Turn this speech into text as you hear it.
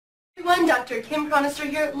everyone, Dr. Kim Cronister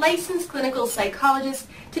here, licensed clinical psychologist.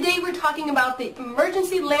 Today we're talking about the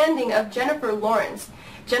emergency landing of Jennifer Lawrence.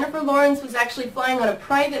 Jennifer Lawrence was actually flying on a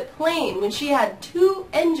private plane when she had 2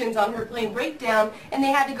 engines on her plane break down and they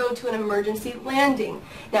had to go to an emergency landing.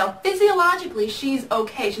 Now, physiologically, she's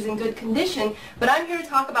okay, she's in good condition, but I'm here to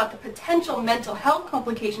talk about the potential mental health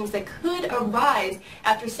complications that could arise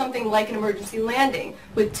after something like an emergency landing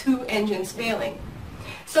with 2 engines failing.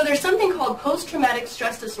 So there's something called post-traumatic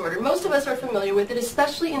stress disorder. Most of us are familiar with it,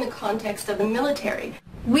 especially in the context of the military.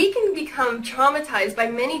 We can become traumatized by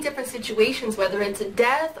many different situations, whether it's a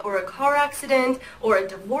death or a car accident or a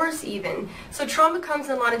divorce even. So trauma comes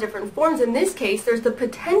in a lot of different forms. In this case, there's the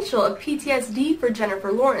potential of PTSD for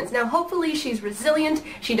Jennifer Lawrence. Now, hopefully she's resilient,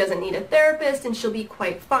 she doesn't need a therapist, and she'll be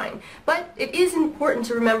quite fine. But it is important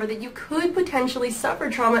to remember that you could potentially suffer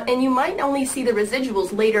trauma and you might only see the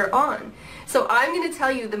residuals later on. So I'm going to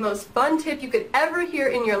tell you the most fun tip you could ever hear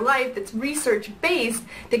in your life that's research-based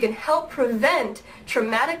that can help prevent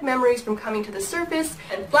traumatic memories from coming to the surface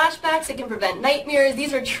and flashbacks. It can prevent nightmares.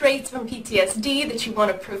 These are traits from PTSD that you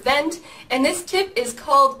want to prevent. And this tip is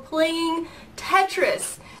called playing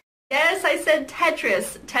Tetris. Yes, I said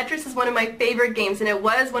Tetris. Tetris is one of my favorite games, and it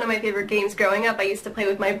was one of my favorite games growing up. I used to play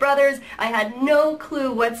with my brothers. I had no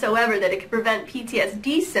clue whatsoever that it could prevent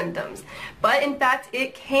PTSD symptoms, but in fact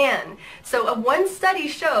it can. So one study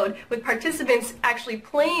showed with participants actually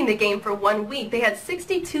playing the game for 1 week, they had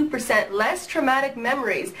 62% less traumatic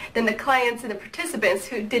memories than the clients and the participants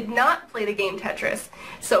who did not play the game Tetris.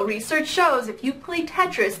 So research shows if you play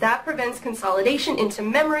Tetris, that prevents consolidation into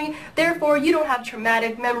memory. Therefore, you don't have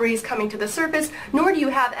traumatic memories coming to the surface, nor do you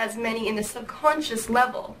have as many in the subconscious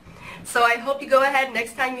level. So I hope you go ahead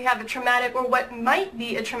next time you have a traumatic or what might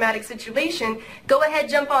be a traumatic situation, go ahead,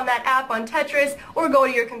 jump on that app on Tetris or go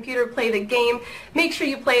to your computer, play the game. Make sure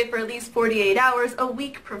you play it for at least 48 hours, a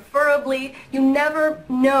week preferably. You never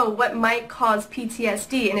know what might cause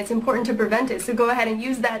PTSD and it's important to prevent it, so go ahead and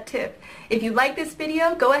use that tip. If you like this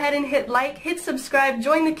video, go ahead and hit like, hit subscribe,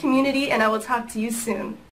 join the community, and I will talk to you soon.